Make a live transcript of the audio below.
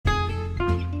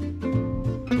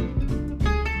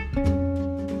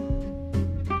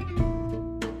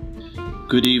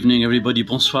Good evening, everybody.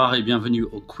 Bonsoir et bienvenue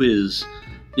au quiz.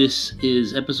 This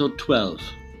is episode 12.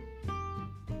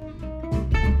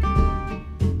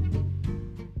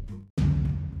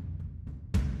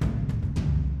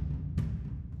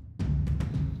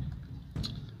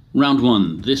 Round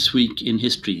 1. This week in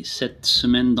history. Cette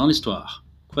semaine dans l'histoire.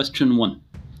 Question 1.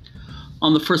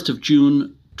 On the 1st of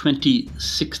June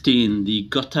 2016, the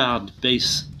Gotthard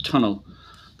Base Tunnel,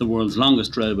 the world's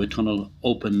longest railway tunnel,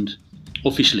 opened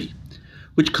officially.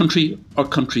 Which country or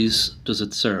countries does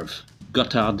it serve?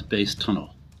 Gotthard Base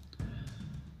Tunnel.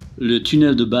 Le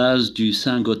tunnel de base du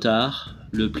Saint-Gothard,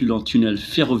 le plus long tunnel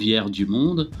ferroviaire du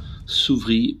monde,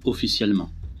 s'ouvrit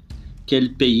officiellement.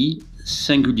 Quel pays,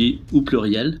 singulier ou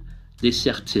pluriel,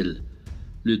 dessert-il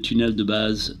le tunnel de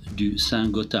base du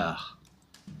Saint-Gothard?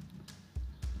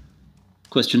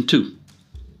 Question 2.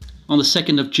 On the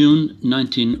 2nd of June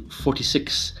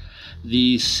 1946,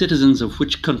 the citizens of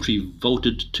which country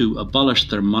voted to abolish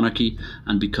their monarchy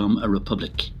and become a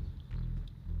republic?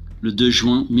 Le 2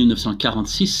 juin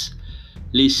 1946,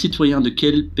 les citoyens de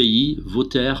quel pays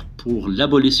votèrent pour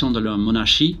l'abolition de leur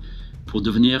monarchie pour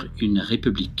devenir une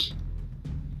république?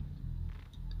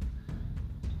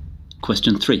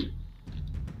 Question 3.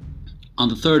 On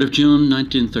the 3rd of June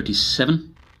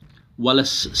 1937,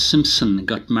 Wallis Simpson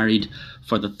got married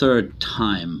for the third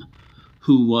time.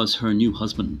 Who was her new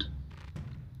husband?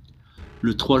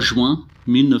 Le 3 juin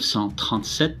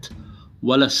 1937,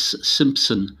 Wallis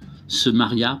Simpson se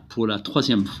maria pour la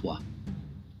troisième fois.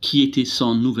 Qui était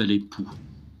son nouvel époux?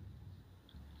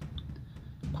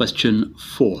 Question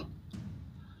 4.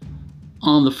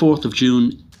 On the 4th of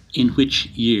June, in which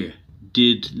year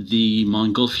did the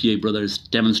Montgolfier brothers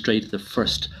demonstrate the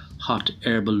first hot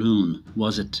air balloon?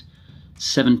 Was it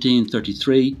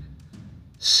 1733,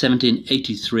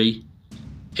 1783,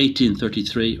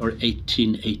 1833 or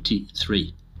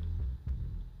 1883?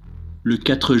 Le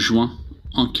 4 juin,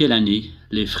 en quelle année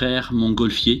les frères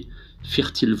Montgolfier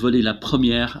firent-ils voler la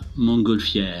première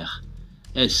montgolfière?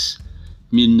 Est-ce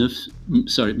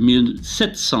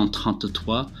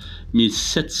 1733,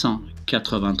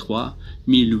 1783,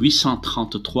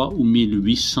 1833 ou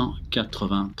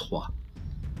 1883?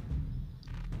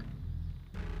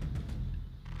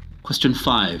 Question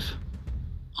 5.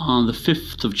 On the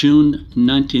 5th of June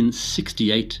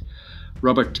 1968,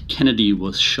 Robert Kennedy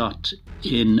was shot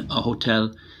in a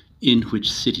hotel in which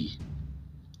city?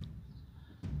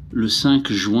 Le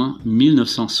 5 juin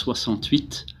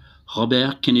 1968,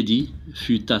 Robert Kennedy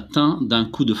fut atteint d'un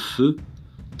coup de feu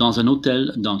dans un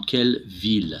hôtel dans quelle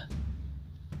ville?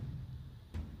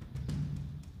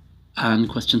 And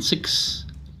question 6.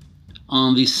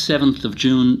 On the 7th of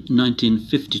June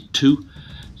 1952,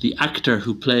 the actor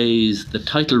who plays the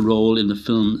title role in the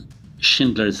film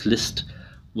Schindler's List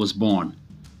was born.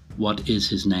 What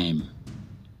is his name?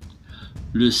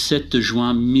 Le 7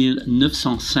 juin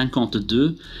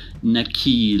 1952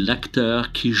 naquit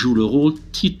l'acteur qui joue le rôle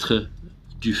titre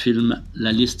du film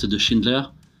La Liste de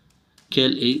Schindler.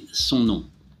 Quel est son nom?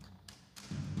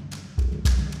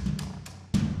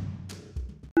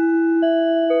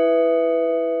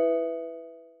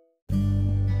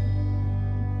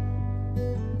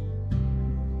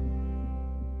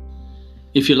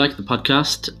 If you like the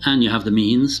podcast and you have the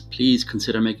means, please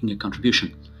consider making a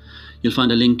contribution. You'll find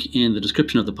a link in the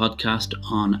description of the podcast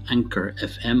on Anchor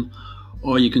FM,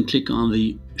 or you can click on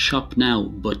the Shop Now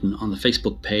button on the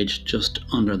Facebook page just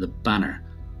under the banner.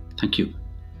 Thank you.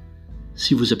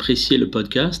 Si vous appréciez le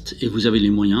podcast et vous avez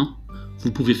les moyens,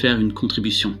 vous pouvez faire une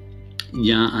contribution. Il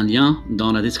y a un lien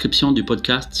dans la description du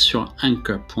podcast sur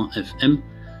Anchor.fm.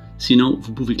 Sinon,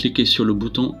 vous pouvez cliquer sur le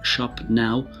bouton Shop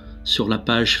Now sur la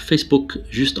page Facebook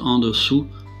juste en dessous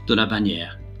de la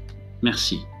bannière.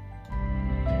 Merci.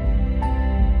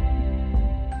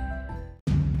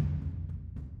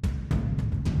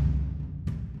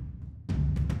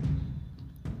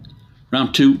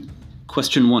 Round 2,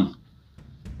 question 1.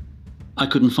 I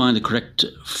couldn't find the correct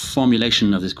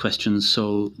formulation of this question,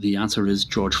 so the answer is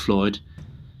George Floyd.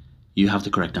 You have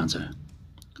the correct answer.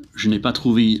 Je n'ai pas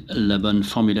trouvé la bonne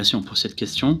formulation pour cette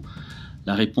question.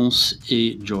 La réponse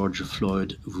est George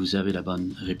Floyd. Vous avez la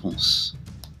bonne réponse.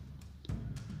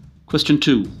 Question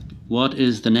 2. What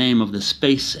is the name of the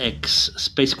SpaceX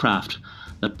spacecraft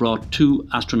that brought 2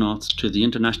 astronauts to the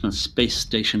International Space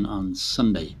Station on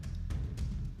Sunday?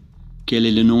 Quel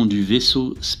est le nom du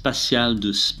vaisseau spatial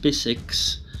de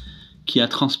SpaceX qui a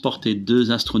transporté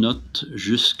 2 astronautes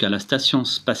jusqu'à la Station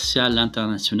spatiale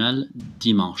internationale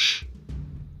dimanche?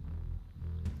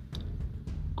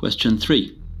 Question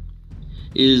 3.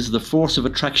 Is the force of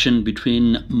attraction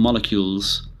between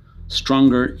molecules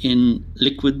stronger in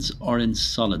liquids or in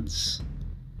solids?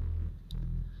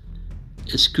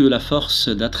 est-ce que la force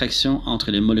d'attraction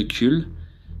entre les molécules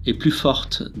est plus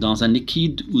forte dans un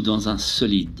liquide ou dans un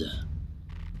solide?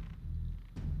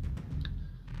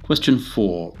 Question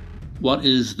 4. What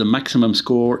is the maximum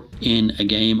score in a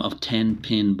game of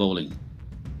 10-pin bowling?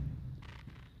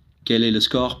 Quel est le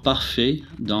score parfait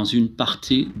dans une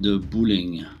partie de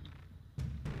bowling?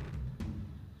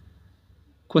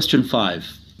 Question 5.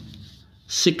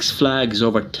 Six Flags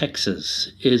Over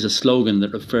Texas is a slogan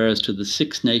that refers to the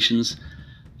 6 nations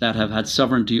that have had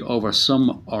sovereignty over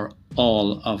some or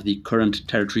all of the current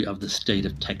territory of the state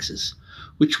of Texas.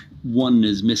 Which one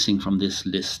is missing from this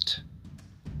list?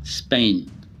 Spain,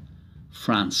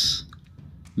 France,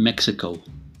 Mexico,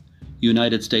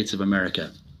 United States of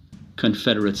America,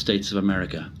 Confederate States of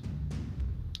America.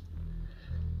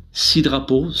 Six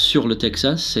drapeaux sur le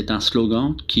Texas est un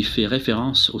slogan qui fait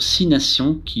référence aux 6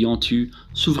 nations qui ont eu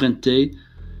souveraineté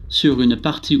sur une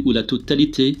partie ou la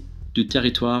totalité du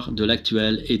territoire de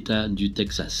l'actuel État du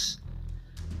Texas.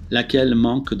 Laquelle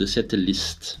manque de cette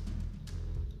liste?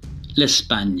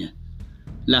 L'Espagne,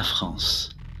 la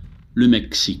France, le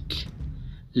Mexique,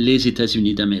 les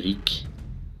États-Unis d'Amérique,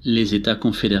 les États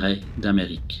confédérés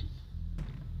d'Amérique.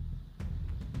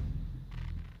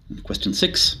 Question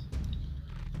 6.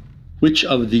 Which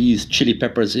of these chili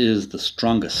peppers is the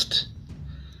strongest?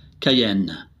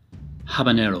 Cayenne,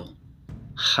 habanero,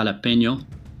 jalapeno,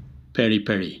 peri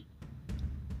peri.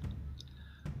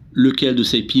 Lequel de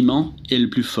ces piments est le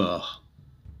plus fort?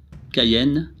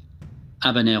 Cayenne,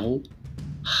 habanero,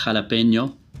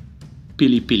 jalapeno,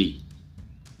 pili pili.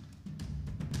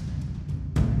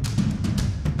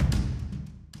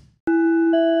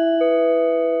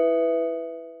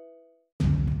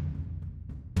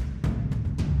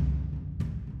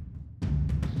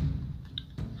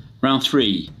 Round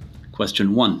 3.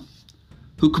 Question 1.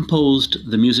 Who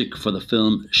composed the music for the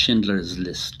film Schindler's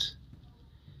List?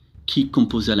 Qui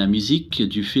composa la musique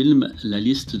du film La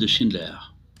Liste de Schindler?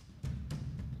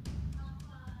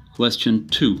 Question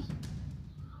 2.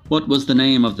 What was the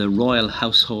name of the royal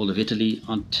household of Italy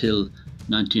until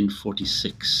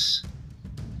 1946?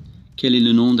 Quel est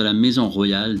le nom de la maison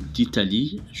royale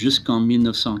d'Italie jusqu'en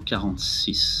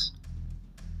 1946?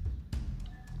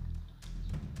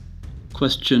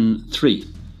 Question 3.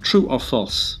 True or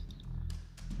false?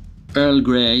 Earl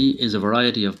Grey is a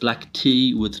variety of black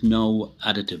tea with no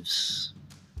additives.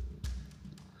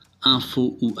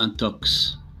 Info ou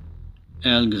intox?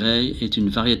 Earl Grey est une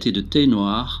variété de thé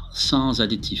noir sans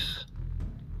additifs.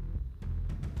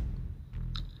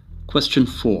 Question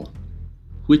 4.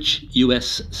 Which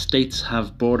US states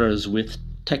have borders with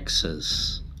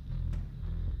Texas?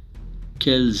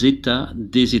 Quels États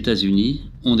des États-Unis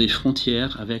ont des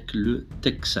frontières avec le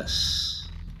Texas?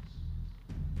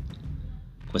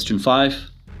 Question 5.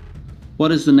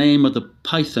 What is the name of the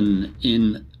python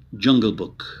in Jungle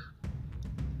Book?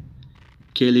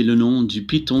 Quel est le nom du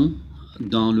python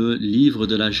dans le livre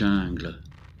de la jungle?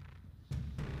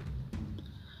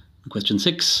 Question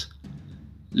 6.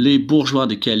 Les bourgeois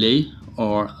de Calais,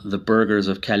 or the burghers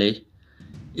of Calais,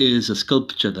 is a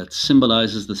sculpture that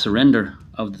symbolizes the surrender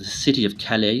of the city of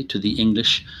Calais to the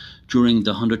English during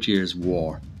the 100 Years'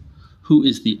 War. Who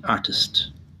is the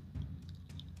artist?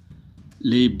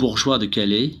 Les bourgeois de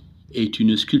Calais est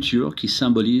une sculpture qui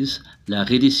symbolise la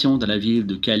reddition de la ville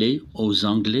de Calais aux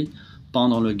Anglais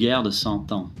pendant la guerre de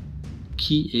 100 ans.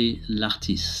 Qui est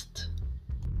l'artiste?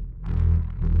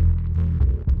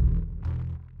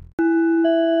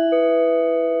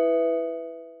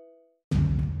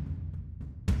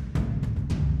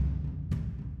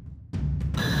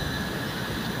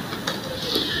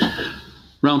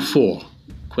 Round 4.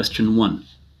 Question 1.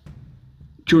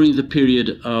 During the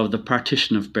period of the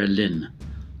partition of Berlin,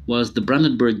 was the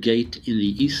Brandenburg Gate in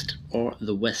the east or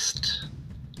the west?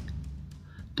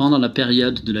 Pendant la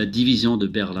période de la division de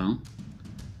Berlin,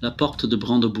 la porte de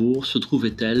Brandebourg se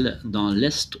trouvait-elle dans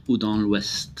l'est ou dans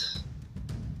l'ouest?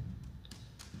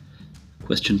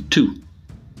 Question 2.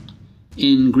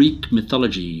 In Greek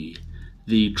mythology,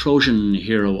 the Trojan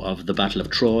hero of the Battle of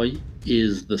Troy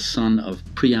is the son of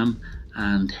Priam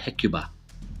and Hecuba.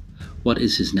 What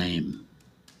is his name?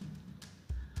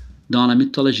 Dans la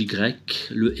mythologie grecque,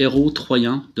 le héros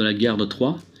troyen de la guerre de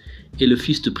Troie est le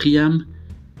fils de Priam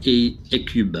et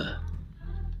Hécube.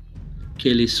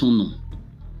 Quel est son nom?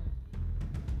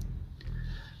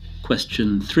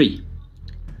 Question 3.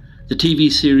 The TV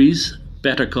series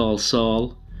Better Call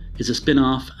Saul is a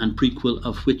spin-off and prequel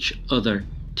of which other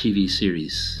TV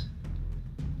series?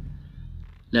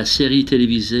 La série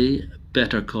télévisée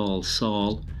Better Call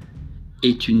Saul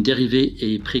est une dérivée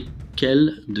et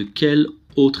préquelle de quelle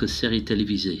autre série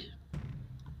télévisée?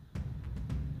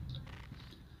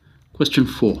 Question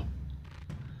 4.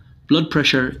 Blood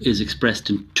pressure is expressed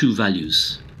in two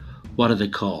values. What are they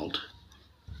called?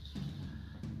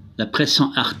 La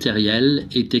pression artérielle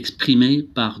est exprimée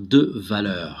par deux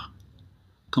valeurs.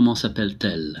 Comment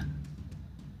s'appelle-t-elle?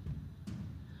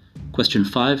 Question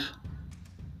 5.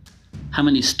 How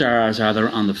many stars are there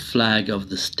on the flag of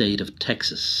the state of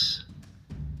Texas?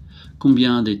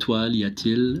 Combien d'étoiles y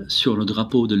a-t-il sur le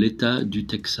drapeau de l'État du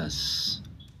Texas?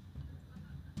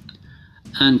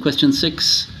 And question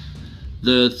 6.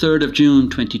 The 3rd of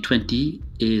June 2020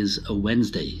 is a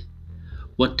Wednesday.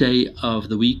 What day of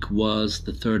the week was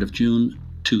the 3rd of June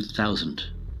 2000?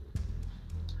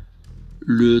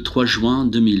 Le 3 juin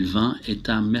 2020 est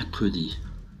un mercredi.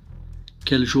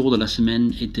 Quel jour de la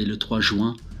semaine était le 3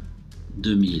 juin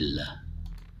 2000?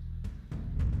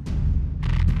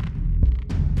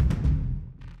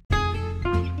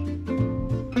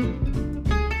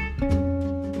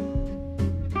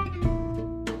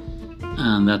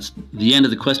 And that's the end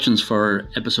of the questions for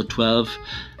episode 12.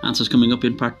 Answers coming up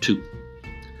in part 2.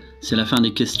 C'est la fin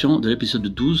des questions de l'épisode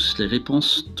 12. Les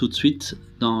réponses tout de suite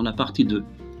dans la partie 2.